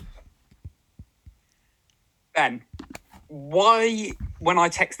Ben, why, when I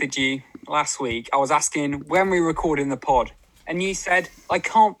texted you last week, I was asking when we recording the pod, and you said, I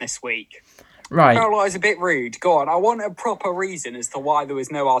can't this week. Right. I felt like it was a bit rude. Go on, I want a proper reason as to why there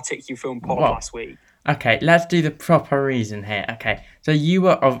was no Articufilm pod last week. Okay, let's do the proper reason here. Okay, so you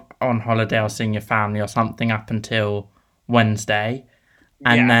were on holiday or seeing your family or something up until Wednesday,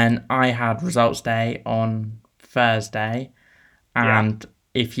 and then I had results day on Thursday, and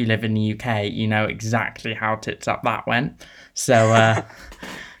if you live in the UK, you know exactly how tits up that went. So,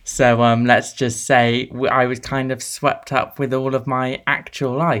 let's just say I was kind of swept up with all of my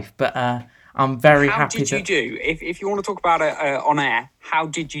actual life, but I'm very happy. How did you do? If you want to talk about it on air, how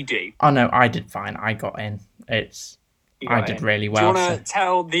did you do? Oh no, I did fine. I got in. I did really well. Do you want to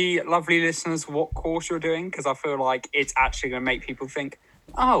tell the lovely listeners what course you're doing? Because I feel like it's actually going to make people think,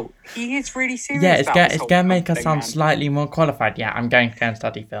 oh, he is really serious. Yeah, it's going to make us sound slightly more qualified. Yeah, I'm going to go and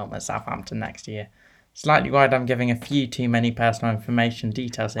study film at Southampton next year. Slightly worried I'm giving a few too many personal information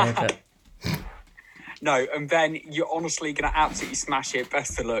details here, but... No, and Ben, you're honestly going to absolutely smash it.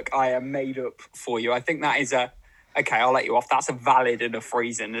 Best of luck. I am made up for you. I think that is a... Okay, I'll let you off. That's a valid enough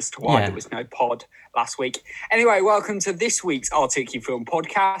reason as to why there was no pod last week. Anyway, welcome to this week's Articufilm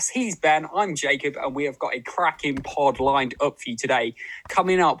podcast. He's Ben, I'm Jacob, and we have got a cracking pod lined up for you today.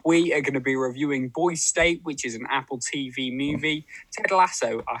 Coming up, we are going to be reviewing Boys State, which is an Apple TV movie. Ted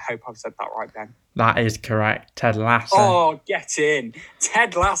Lasso, I hope I've said that right, Ben. That is correct, Ted Lasso. Oh, get in.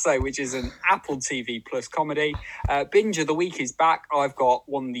 Ted Lasso, which is an Apple TV Plus comedy. Binge of the Week is back. I've got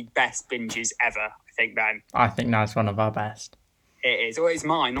one of the best binges ever, I think, Ben. I think that's one of our best. It is. Well, it's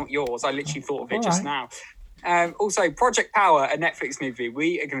mine, not yours. I literally thought of it just now. Also, Project Power, a Netflix movie.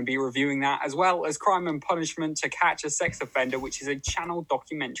 We are going to be reviewing that, as well as Crime and Punishment to Catch a Sex Offender, which is a channel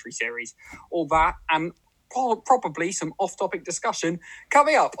documentary series. All that and probably some off-topic discussion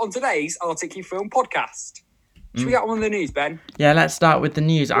coming up on today's Articufilm podcast. Should we get on with the news, Ben? Yeah, let's start with the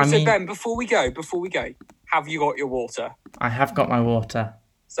news. Ben, before we go, have you got your water? I have got my water.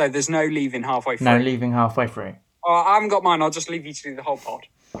 So there's no leaving halfway through? No leaving halfway through. I haven't got mine. I'll just leave you to do the whole pod.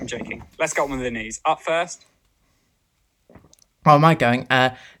 I'm joking. Let's get on with the news. Up first. Oh, am I going?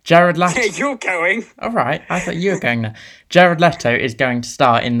 Jared Leto... Yeah, you're going. All right, I thought you were going now. Jared Leto is going to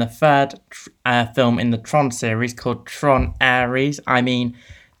star in the third film in the Tron series called Tron Ares. I mean,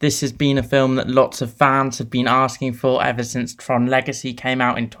 this has been a film that lots of fans have been asking for ever since Tron Legacy came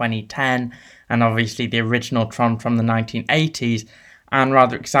out in 2010, and obviously the original Tron from the 1980s. And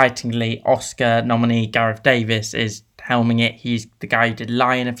rather excitingly, Oscar nominee Gareth Davis is helming it. He's the guy who did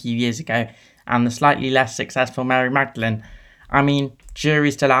Lion a few years ago, and the slightly less successful Mary Magdalene. I mean,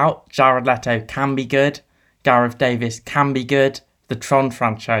 jury's still out. Jared Leto can be good. Gareth Davis can be good. The Tron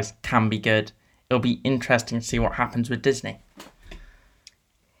franchise can be good. It'll be interesting to see what happens with Disney.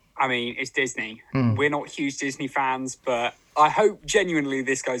 I mean, it's Disney. We're not huge Disney fans, but I hope genuinely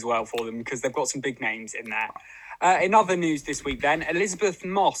this goes well for them because they've got some big names in there. In other news this week then, Elizabeth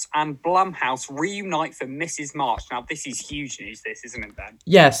Moss and Blumhouse reunite for Mrs. March. Now, this is huge news, this, isn't it, Ben?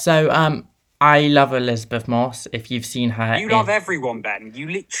 Yeah, so I love Elizabeth Moss, if you've seen her. You love everyone, Ben. You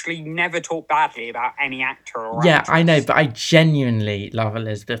literally never talk badly about any actor or Yeah, actress. I know, but I genuinely love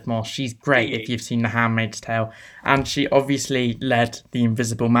Elizabeth Moss. She's great if you've seen The Handmaid's Tale. And she obviously led The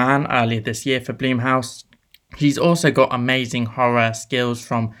Invisible Man earlier this year for Blumhouse. She's also got amazing horror skills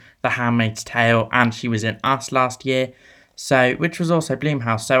from The Handmaid's Tale, and she was in Us last year, which was also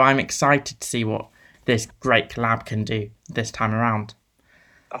Blumhouse. So I'm excited to see what this great collab can do this time around.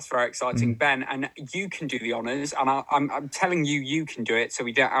 That's very exciting, Ben. And you can do the honours, and I'm telling you can do it, so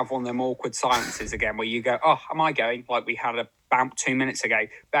we don't have one of them awkward silences again where you go, oh, am I going? Like we had about 2 minutes ago.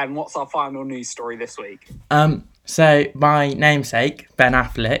 Ben, what's our final news story this week? So my namesake, Ben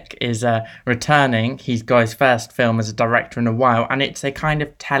Affleck, is returning. He's got his first film as a director in a while, and it's a kind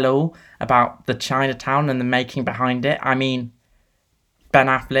of tell-all about the Chinatown and the making behind it. I mean, Ben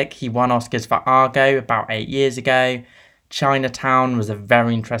Affleck, he won Oscars for Argo about 8 years ago. Chinatown was a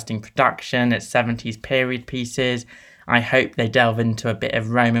very interesting production. It's 70s period pieces. I hope they delve into a bit of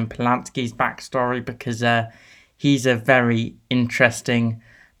Roman Polanski's backstory because he's a very interesting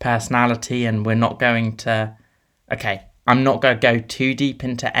personality, and we're not going to... Okay, I'm not going to go too deep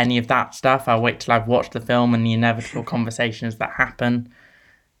into any of that stuff. I'll wait till I've watched the film and the inevitable conversations that happen.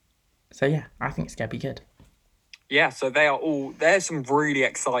 So yeah, I think it's going to be good. Yeah, so there's some really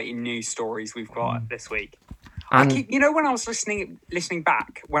exciting news stories we've got this week. And when I was listening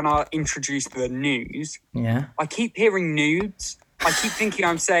back, when I introduced the news, yeah, I keep hearing nudes. I keep thinking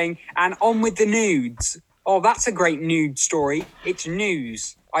I'm saying, and on with the nudes. Oh, that's a great nude story. It's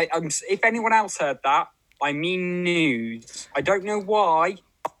news. If anyone else heard that, I mean news. I don't know why,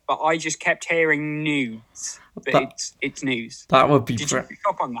 but but I just kept hearing nudes. But it's news. That would be... Did you pick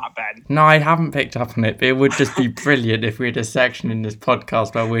up on that, Ben? No, I haven't picked up on it, but it would just be brilliant if we had a section in this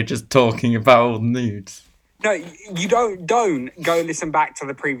podcast where we're just talking about all nudes. No, you don't go listen back to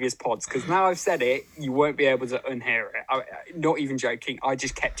the previous pods, because now I've said it, you won't be able to unhear it. Not even joking, I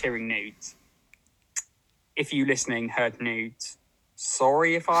just kept hearing nudes. If you listening heard nudes,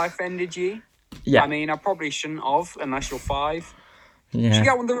 sorry if I offended you. Yeah. I mean, I probably shouldn't have, unless you're 5. Yeah. Did you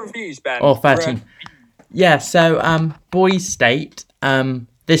get on the reviews, Ben? Or 13. Yeah, so Boys State,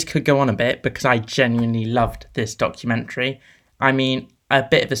 this could go on a bit because I genuinely loved this documentary. I mean, a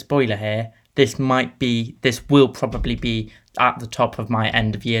bit of a spoiler here. This will probably be at the top of my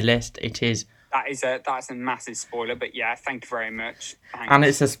end of year list. It is. That's a massive spoiler, but yeah, thank you very much. Thanks. And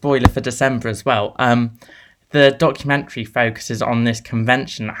it's a spoiler for December as well. The documentary focuses on this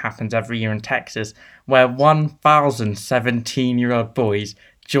convention that happens every year in Texas, where 1,000 17-year-old boys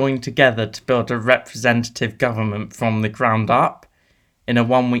join together to build a representative government from the ground up in a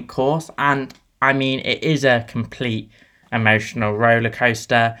 1-week course. And I mean, it is a complete emotional roller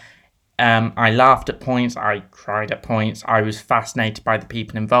coaster. I laughed at points, I cried at points, I was fascinated by the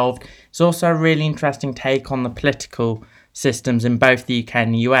people involved. It's also a really interesting take on the political systems in both the UK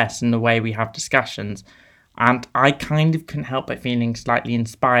and the US and the way we have discussions. And I kind of couldn't help but feeling slightly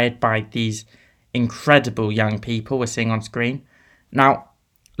inspired by these incredible young people we're seeing on screen. Now,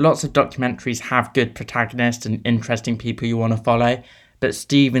 lots of documentaries have good protagonists and interesting people you want to follow, but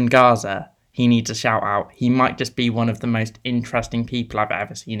Stephen Gaza, he needs a shout out. He might just be one of the most interesting people I've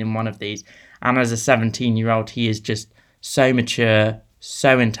ever seen in one of these. And as a 17-year-old, he is just so mature,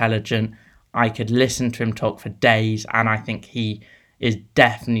 so intelligent. I could listen to him talk for days, and I think he is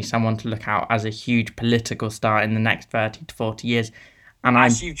definitely someone to look out as a huge political star in the next 30 to 40 years. And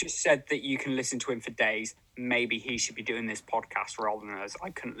as you've just said that you can listen to him for days, maybe he should be doing this podcast rather than us. I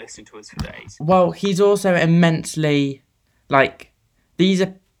couldn't listen to us for days. Well, he's also immensely, these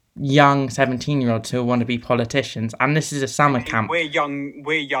are young 17-year-olds who want to be politicians, and this is a summer camp. We're young,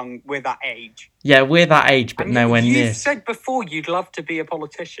 we're that age. Yeah, we're that age, but nowhere near. You've said before you'd love to be a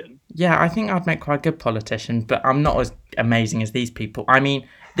politician. Yeah, I think I'd make quite a good politician, but I'm not as amazing as these people. I mean,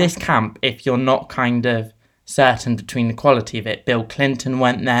 this camp, if you're not kind of certain between the quality of it, Bill Clinton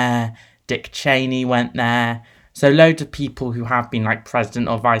went there, Dick Cheney went there, so loads of people who have been president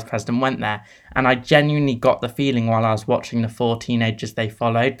or vice president went there, and I genuinely got the feeling while I was watching the 4 teenagers they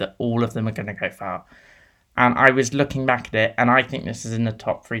followed that all of them are going to go far. And I was looking back at it, and I think this is in the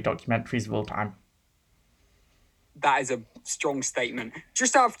top 3 documentaries of all time. That is a strong statement.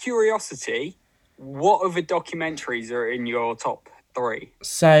 Just out of curiosity, what other documentaries are in your top 3?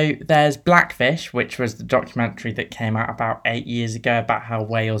 So there's Blackfish, which was the documentary that came out about 8 years ago about how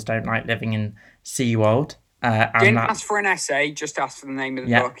whales don't like living in SeaWorld. Didn't ask for an essay, just asked for the name of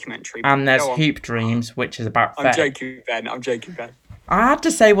the documentary. And there's Hoop Dreams, which is about... I'm joking, Ben. I had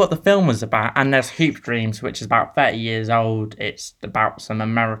to say what the film was about, and there's Hoop Dreams, which is about 30 years old. It's about some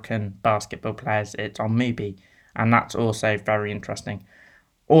American basketball players. It's on Mubi, and that's also very interesting.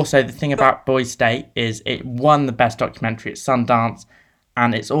 Also, the thing about Boys State is it won the best documentary at Sundance,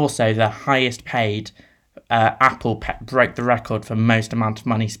 and it's also the highest paid. Apple broke the record for most amount of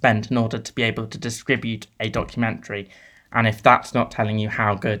money spent in order to be able to distribute a documentary. And if that's not telling you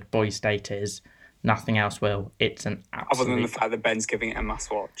how good Boys State is, nothing else will. It's an absolute... Other than the fact that Ben's giving it a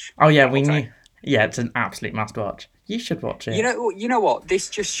must-watch. Oh, yeah, we knew. Yeah, it's an absolute must-watch. You should watch it. You know what? This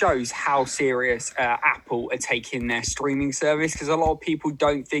just shows how serious Apple are taking their streaming service, because a lot of people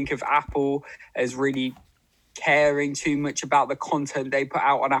don't think of Apple as really caring too much about the content they put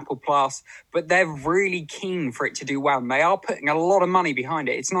out on Apple Plus, but they're really keen for it to do well, and they are putting a lot of money behind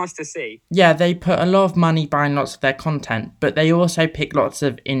it. It's nice to see. Yeah, they put a lot of money behind lots of their content, but they also pick lots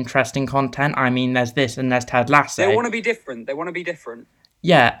of interesting content. I mean, there's this and there's Ted Lasso. They want to be different.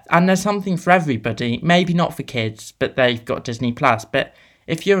 Yeah, and there's something for everybody. Maybe not for kids, but they've got Disney Plus. But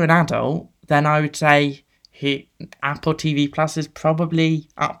if you're an adult, then I would say Apple TV Plus is probably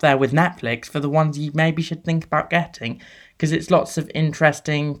up there with Netflix for the ones you maybe should think about getting, because it's lots of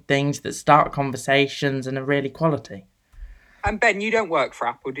interesting things that start conversations and are really quality. And Ben, you don't work for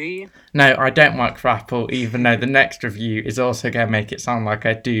Apple, do you? No, I don't work for Apple, even though the next review is also going to make it sound like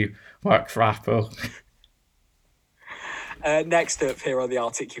I do work for Apple. Next up here on the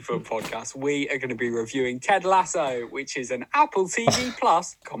Arctic You Film podcast, we are going to be reviewing Ted Lasso, which is an Apple TV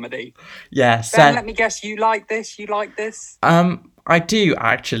Plus comedy. Yeah, Ben, let me guess, you like this? I do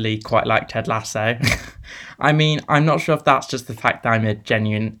actually quite like Ted Lasso. I mean, I'm not sure if that's just the fact that I'm a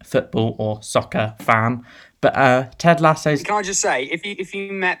genuine football or soccer fan, but Ted Lasso's... Can I just say, if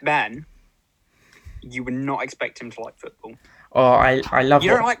you met Ben, you would not expect him to like football. Or I love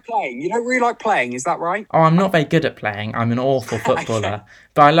You don't like playing. You don't really like playing, is that right? Oh, I'm not very good at playing. I'm an awful footballer, Okay.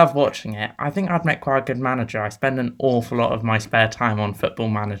 but I love watching it. I think I'd make quite a good manager. I spend an awful lot of my spare time on Football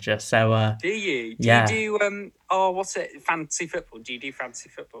Manager, so Do you? Do you yeah. do what's it? Fantasy football? Do you do fantasy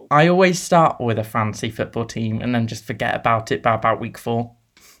football? I always start with a fancy football team and then just forget about it by about week 4.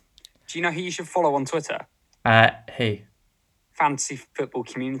 Do you know who you should follow on Twitter? Who? Fantasy football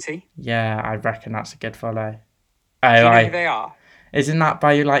community. Yeah, I reckon that's a good follow. Oh, Do you know who they are? isn't that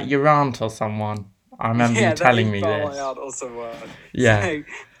by like your aunt or someone? I remember you Yeah, that telling is me by this. my aunt or someone. Yeah. So,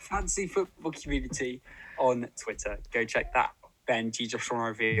 fantasy football community on Twitter. Go check that. Ben, do you just want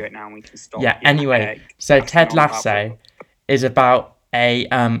to review it now and we can stop? Yeah, anyway, so Ted Lasso is about a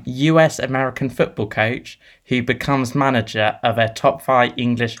US American football coach who becomes manager of a top 5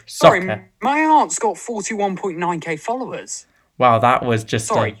 English soccer. Sorry, my aunt's got 41.9k followers. Wow, that was just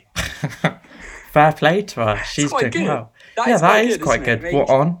Sorry. fair play to her. She's quite doing good. well. That is quite good. Maybe What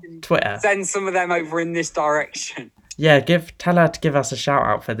on Twitter? Send some of them over in this direction. Yeah, tell her to give us a shout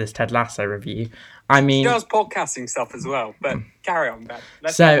out for this Ted Lasso review. I mean, She does podcasting stuff as well, but carry on,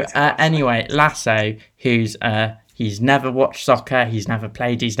 Ben. Anyway, Lasso, he's never watched soccer, he's never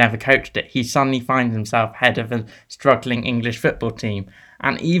played, he's never coached it. He suddenly finds himself head of a struggling English football team.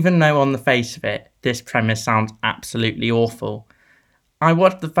 And even though on the face of it, this premise sounds absolutely awful, I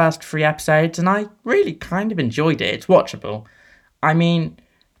watched the first 3 episodes and I really kind of enjoyed it. It's watchable. I mean,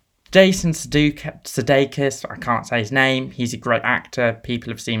 Jason Sudeikis, I can't say his name, he's a great actor.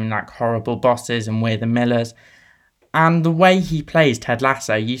 People have seen him like Horrible Bosses and We're the Millers. And the way he plays Ted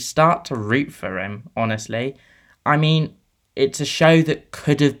Lasso, you start to root for him, honestly. I mean, it's a show that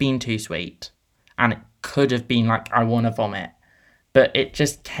could have been too sweet. And it could have been like, I want to vomit. But it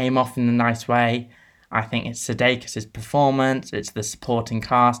just came off in a nice way. I think it's Sudeikis' performance, it's the supporting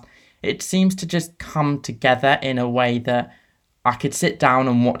cast. It seems to just come together in a way that I could sit down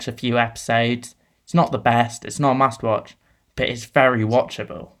and watch a few episodes. It's not the best, it's not a must-watch, but it's very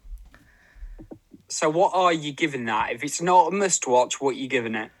watchable. So what are you giving that? If it's not a must-watch, what are you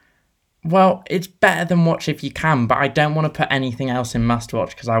giving it? Well, it's better than watch if you can, but I don't want to put anything else in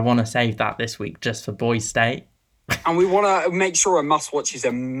must-watch because I want to save that this week just for Boys' State. And we want to make sure a must-watch is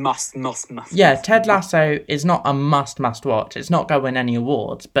a must. Yeah, Ted Lasso is not a must-watch. It's not going to win any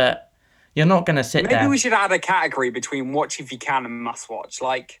awards, but you're not going to sit there. Maybe we should add a category between watch if you can and must-watch.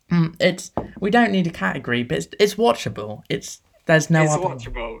 Like we don't need a category, but it's watchable. There's no it's other.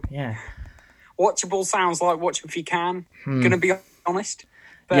 watchable. Yeah. Watchable sounds like watch if you can. Gonna be honest.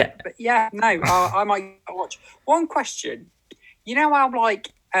 Yeah. But yeah, no, I might watch. One question. You know how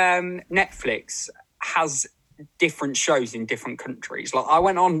like Netflix has different shows in different countries? Like I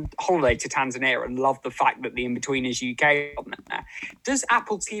went on holiday to Tanzania and loved the fact that the In-Betweeners UK on there. Does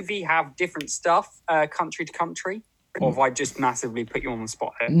Apple TV have different stuff country to country? Or have I just massively put you on the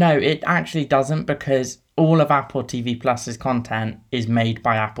spot here? No, it actually doesn't because all of Apple TV Plus's content is made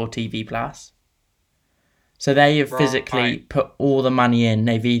by Apple TV Plus. So they have physically put all the money in.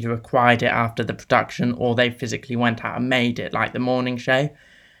 They've either acquired it after the production or they physically went out and made it, like the morning show,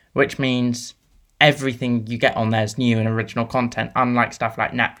 which means everything you get on there is new and original content, unlike stuff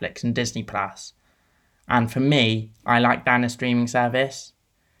like Netflix and Disney Plus. And for me, I like down a streaming service.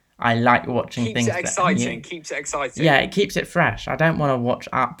 I like watching things that are new. Keeps it exciting. Yeah, it keeps it fresh. I don't want to watch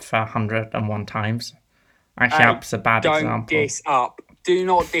Up for 101 times. Actually, Up's a bad example. Don't diss Up. Do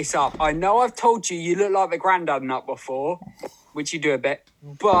not diss Up. I know I've told you look like the granddad in Up before, which you do a bit,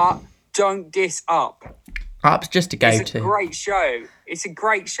 but don't diss Up. Up's just a go-to. It's a great show. It's a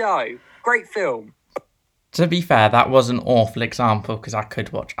great show. Great film. To be fair, that was an awful example because I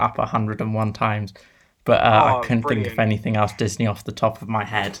could watch Up 101 times, but I couldn't think of anything else Disney off the top of my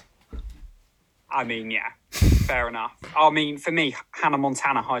head. I mean, yeah, fair enough. I mean, for me, Hannah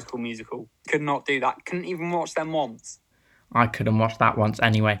Montana High School Musical. Could not do that. Couldn't even watch them once. I couldn't watch that once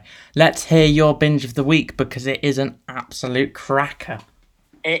anyway. Let's hear your binge of the week because it is an absolute cracker.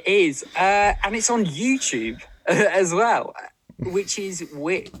 It is. And it's on YouTube as well, which is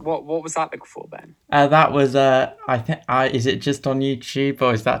weird. What was that look for, Ben? That was, I think, is it just on YouTube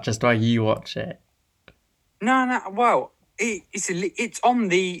or is that just why you watch it? No. Well, it's on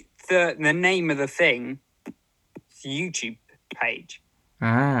the name of the thing, YouTube page.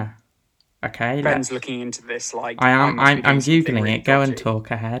 Ah, okay. Ben's looking into this like I'm googling it. Go and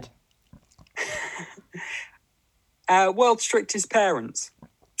talk ahead. World's Strictest Parents.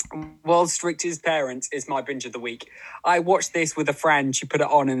 World's Strictest Parents is my binge of the week. I watched this with a friend. She put it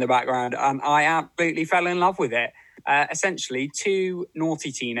on in the background, and I absolutely fell in love with it. Essentially, 2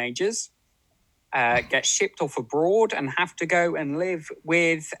 naughty teenagers get shipped off abroad and have to go and live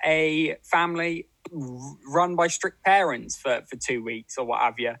with a family run by strict parents for 2 weeks or what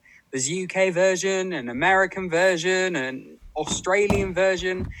have you. There's UK version, an American version, an Australian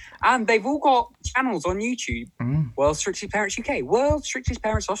version, and they've all got channels on YouTube. World Strictest Parents UK, World Strictest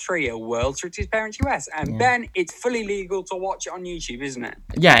Parents Australia, World Strictest Parents US. And Ben, it's fully legal to watch it on YouTube, isn't it?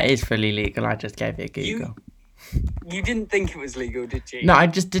 Yeah, it is fully legal. I just gave it a Google. You didn't think it was legal, did you? No, I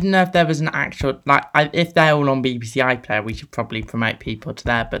just didn't know if there was an actual... if they're all on BBC iPlayer, we should probably promote people to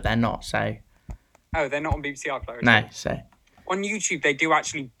there, but they're not, so... Oh, they're not on BBC iPlayer? No, so... On YouTube, they do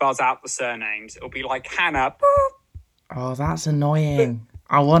actually buzz out the surnames. It'll be like Hannah. Oh, that's annoying.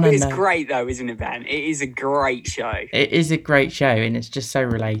 I want to know. It's great, though, isn't it, Ben? It is a great show. It is a great show, and it's just so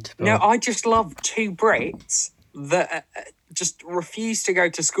relatable. No, I just love two Brits that just refuse to go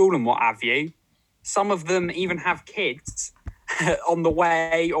to school and what have you. Some of them even have kids on the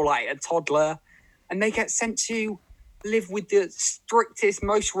way or like a toddler, and they get sent to live with the strictest,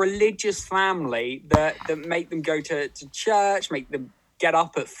 most religious family that make them go to church, make them get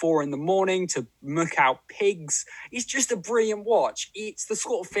up at 4 a.m. to muck out pigs. It's just a brilliant watch. It's the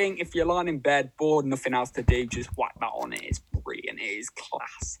sort of thing, if you're lying in bed, bored, nothing else to do, just whack that on. It is brilliant. It is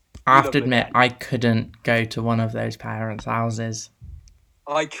class. I have to admit, I couldn't go to one of those parents' houses.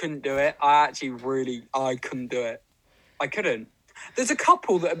 I couldn't do it. I couldn't do it. I couldn't. There's a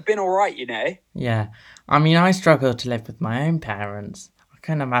couple that have been all right, you know? Yeah. I mean, I struggle to live with my own parents. I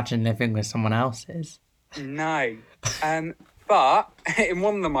can't imagine living with someone else's. No. But in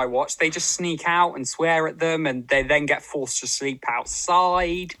one of them I watched, they just sneak out and swear at them, and they then get forced to sleep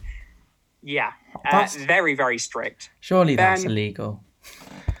outside. Yeah. Very, very strict. Surely that's illegal.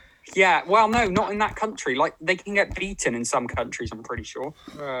 Yeah, well, no, not in that country. Like, they can get beaten in some countries, I'm pretty sure.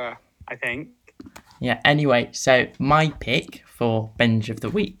 I think. Yeah, anyway, so my pick for binge of the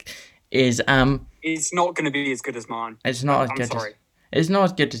week is... It's not going to be as good as mine. It's not It's not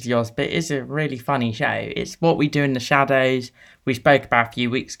as good as yours, but it's a really funny show. It's What We Do in the Shadows. We spoke about a few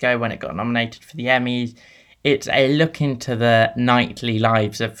weeks ago when it got nominated for the Emmys. It's a look into the nightly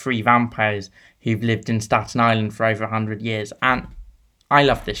lives of 3 vampires who've lived in Staten Island for over 100 years, and I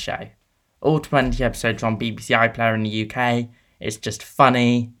love this show. All 20 episodes on BBC iPlayer in the UK. It's just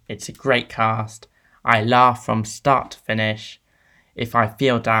funny. It's a great cast. I laugh from start to finish. If I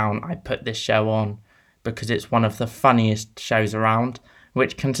feel down, I put this show on because it's one of the funniest shows around,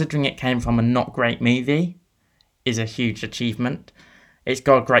 which, considering it came from a not great movie, is a huge achievement. It's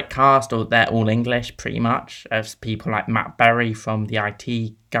got a great cast, or they're all English pretty much, as people like Matt Berry from the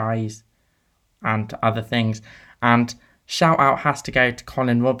IT Guys and other things. And shout out has to go to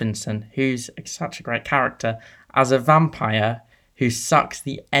Colin Robinson, who's such a great character as a vampire who sucks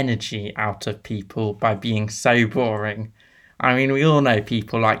the energy out of people by being so boring. I mean, we all know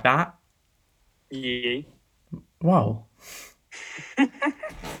people like that. Yeah. Whoa.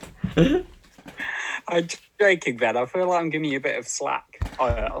 I'm joking, Ben. I feel like I'm giving you a bit of slack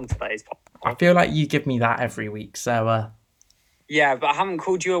on today's podcast. I feel like you give me that every week, so... Yeah, but I haven't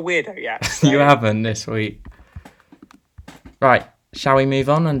called you a weirdo yet. So... You haven't this week. Right, shall we move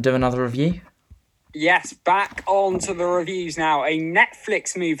on and do another review? Yes, back on to the reviews now. A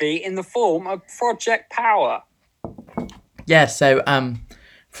Netflix movie in the form of Project Power. Yeah, so,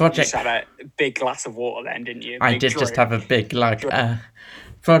 Project... You just had a big glass of water then, didn't you? I did just have a big glug.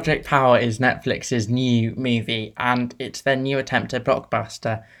 Project Power is Netflix's new movie, and it's their new attempt at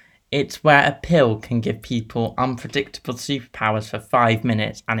blockbuster. It's where a pill can give people unpredictable superpowers for 5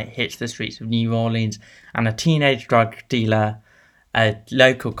 minutes, and it hits the streets of New Orleans, and a teenage drug dealer, a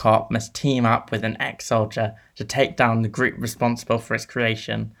local cop, must team up with an ex-soldier to take down the group responsible for its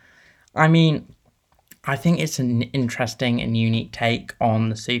creation. I mean, I think it's an interesting and unique take on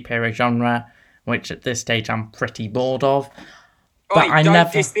the superhero genre, which at this stage I'm pretty bored of. But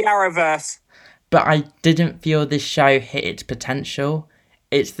it's the Arrowverse. But I didn't feel this show hit its potential.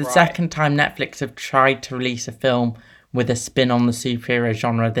 It's the second time Netflix have tried to release a film with a spin on the superhero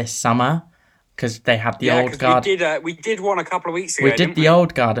genre this summer, because they had the Old Guard. We did one a couple of weeks ago. We did the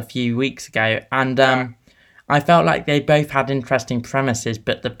Old Guard a few weeks ago, and I felt like they both had interesting premises,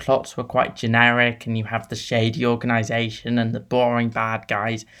 but the plots were quite generic, and you have the shady organisation and the boring bad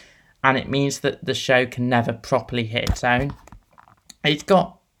guys, and it means that the show can never properly hit its own. It's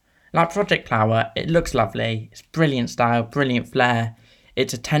got, like Project Power, it looks lovely. It's brilliant style, brilliant flair.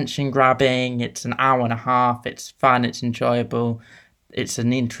 It's attention-grabbing. It's an hour and a half. It's fun. It's enjoyable. It's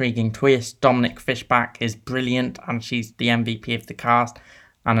an intriguing twist. Dominic Fishback is brilliant, and she's the MVP of the cast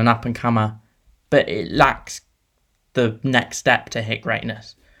and an up-and-comer. But it lacks the next step to hit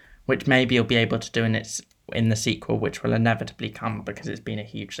greatness, which maybe you'll be able to do in the sequel, which will inevitably come because it's been a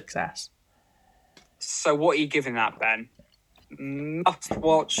huge success. So what are you giving that, Ben? Must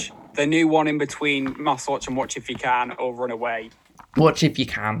watch. The new one in between must watch and Watch If You Can or Run Away. Watch If You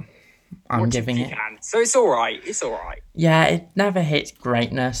Can. I'm Watch giving If You it. Can. So it's all right. It's all right. Yeah, it never hits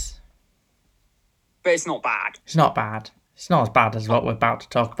greatness. But it's not bad. It's not bad. It's not as bad as what we're about to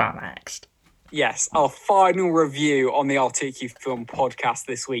talk about next. Yes, our final review on the RTQ Film podcast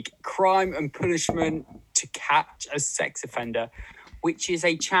this week, Crime and Punishment to Catch a Sex Offender, which is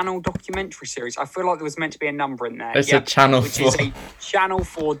a Channel documentary series. I feel like there was meant to be a number in there. It's a Channel 4. Which is a Channel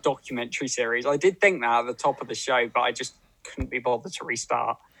 4 documentary series. I did think that at the top of the show, but I just couldn't be bothered to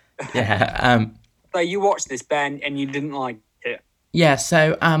restart. Yeah. So you watched this, Ben, and you didn't like it. Yeah,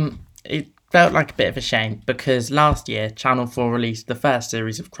 so it felt like a bit of a shame because last year Channel 4 released the first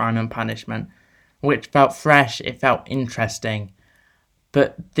series of Crime and Punishment, which felt fresh, it felt interesting,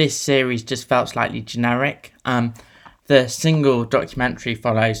 but this series just felt slightly generic. The single documentary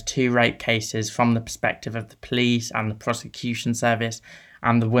follows 2 rape cases from the perspective of the police and the prosecution service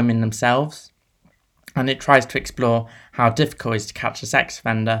and the women themselves, and it tries to explore how difficult it is to catch a sex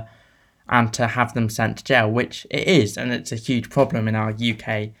offender and to have them sent to jail, which it is, and it's a huge problem in our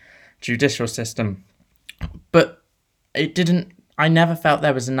UK judicial system. But I never felt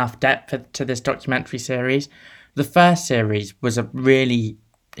there was enough depth to this documentary series. The first series was a really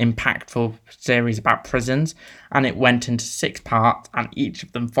impactful series about prisons, and it went into 6 parts, and each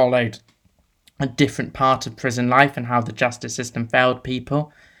of them followed a different part of prison life and how the justice system failed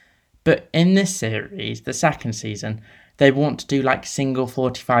people. But in this series, the second season, they want to do like single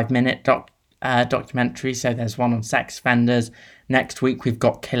 45-minute documentaries. So there's one on sex offenders. Next week we've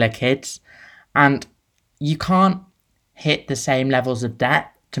got killer kids. And you can't hit the same levels of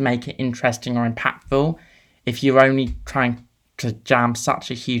depth to make it interesting or impactful if you're only trying to jam such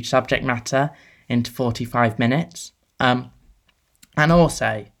a huge subject matter into 45 minutes. And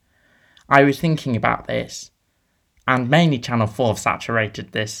also, I was thinking about this, and mainly Channel 4 have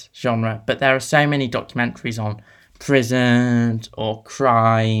saturated this genre, but there are so many documentaries on prisons or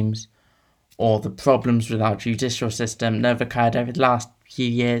crimes or the problems with our judicial system that have occurred over the last few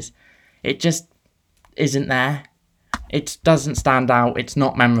years. It just isn't there. It doesn't stand out. It's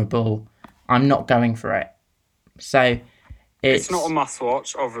not memorable. I'm not going for it. So it's not a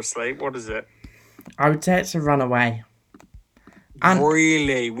must-watch, obviously. What is it? I would say it's a runaway. And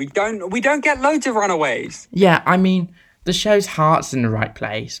really? We don't get loads of runaways. Yeah, I mean, the show's heart's in the right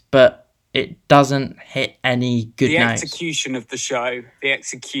place, but it doesn't hit any good notes. The execution of the show, the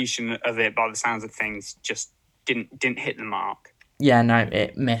execution of it, by the sounds of things, just didn't hit the mark. Yeah, no,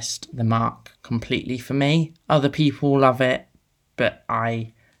 it missed the mark completely for me. Other people love it, but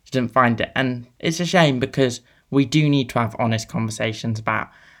I didn't find it. And it's a shame because we do need to have honest conversations about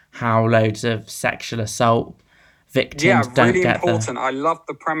how loads of sexual assault victims don't really get important. I love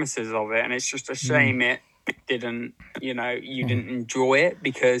the premises of it, and it's just a shame it didn't, you didn't enjoy it,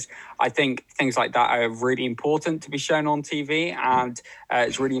 because I think things like that are really important to be shown on TV, and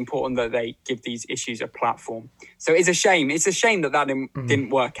it's really important that they give these issues a platform. So it's a shame. It's a shame that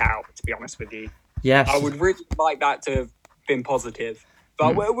didn't work out, to be honest with you. Yes. I would really like that to have been positive.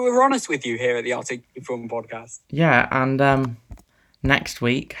 But we're honest with you here at the Arctic Film Podcast. Yeah, and next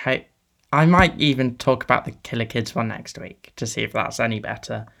week, I might even talk about the Killer Kids one next week to see if that's any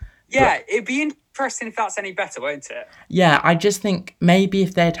better. Yeah, it'd be interesting if that's any better, won't it? Yeah, I just think maybe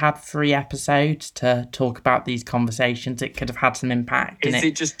if they'd had 3 episodes to talk about these conversations, it could have had some impact. Is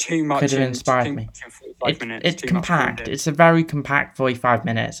it just too much? Could have inspired me. It's compact. It's a very compact 45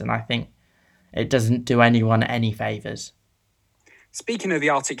 minutes, and I think it doesn't do anyone any favours. Speaking of the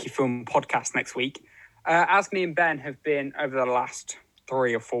Arctic Film Podcast next week, as me and Ben have been over the last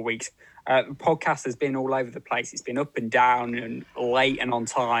 3 or 4 weeks, the podcast has been all over the place. It's been up and down and late and on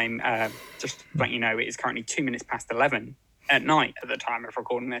time. Just to let you know, it is currently 2 minutes past 11 at night at the time of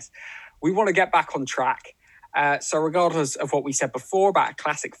recording this. We want to get back on track. So regardless of what we said before about a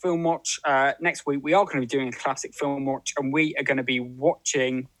classic film watch, next week we are going to be doing a classic film watch, and we are going to be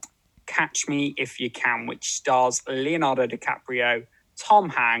watching Catch Me If You Can, which stars Leonardo DiCaprio, Tom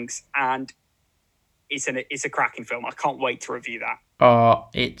Hanks, and it's a cracking film. I can't wait to review that. Oh,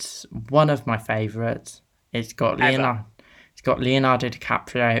 it's one of my favourites. It's got Leonardo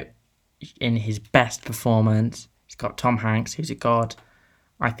DiCaprio in his best performance. It's got Tom Hanks, who's a god.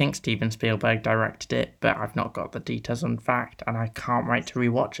 I think Steven Spielberg directed it, but I've not got the details on fact, and I can't wait to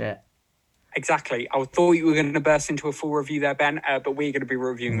rewatch it. Exactly. I thought you were going to burst into a full review there, Ben, but we're going to be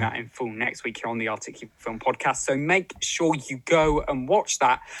reviewing that in full next week here on the Arctic Film Podcast. So make sure you go and watch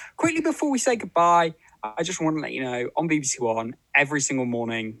that. Quickly before we say goodbye, I just want to let you know, on BBC One, every single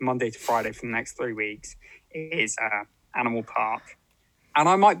morning, Monday to Friday for the next 3 weeks, is Animal Park. And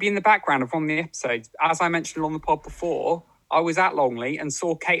I might be in the background of one of the episodes. As I mentioned on the pod before, I was at Longley and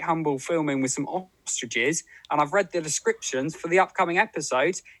saw Kate Humble filming with some ostriches, and I've read the descriptions for the upcoming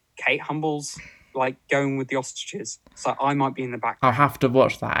episodes. Kate Humble's like going with the ostriches, so I might be in the background. I'll have to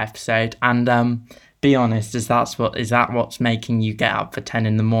watch that episode and be honest. Is that what's making you get up for 10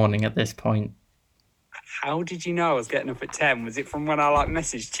 in the morning at this point? How did you know I was getting up at 10? Was it from when I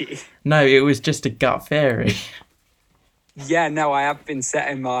messaged you? No, it was just a gut theory. Yeah, no, I have been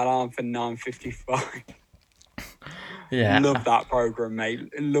setting my alarm for 9:55. Yeah. Love that program,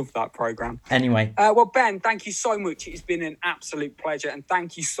 mate. Love that program. Anyway. Well, Ben, thank you so much. It's been an absolute pleasure. And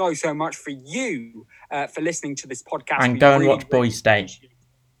thank you so much for you for listening to this podcast. And go and watch Boys State.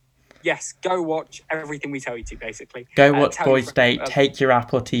 Yes, go watch everything we tell you to, basically. Go watch Boys State. Take your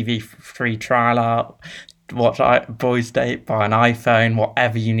Apple TV free trial out. Watch Boys State, buy an iPhone,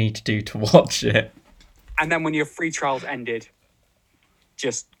 whatever you need to do to watch it. And then when your free trial's ended,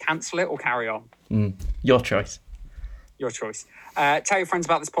 just cancel it or carry on. Your choice. Your choice. Tell your friends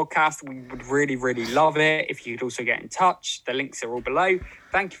about this podcast. We would really, really love it if you could also get in touch. The links are all below.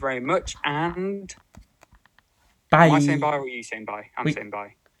 Thank you very much. And bye. Am I saying bye or are you saying bye? I'm saying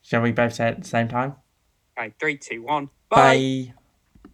bye. Shall we both say it at the same time? Okay, 3, 2, 1. Bye.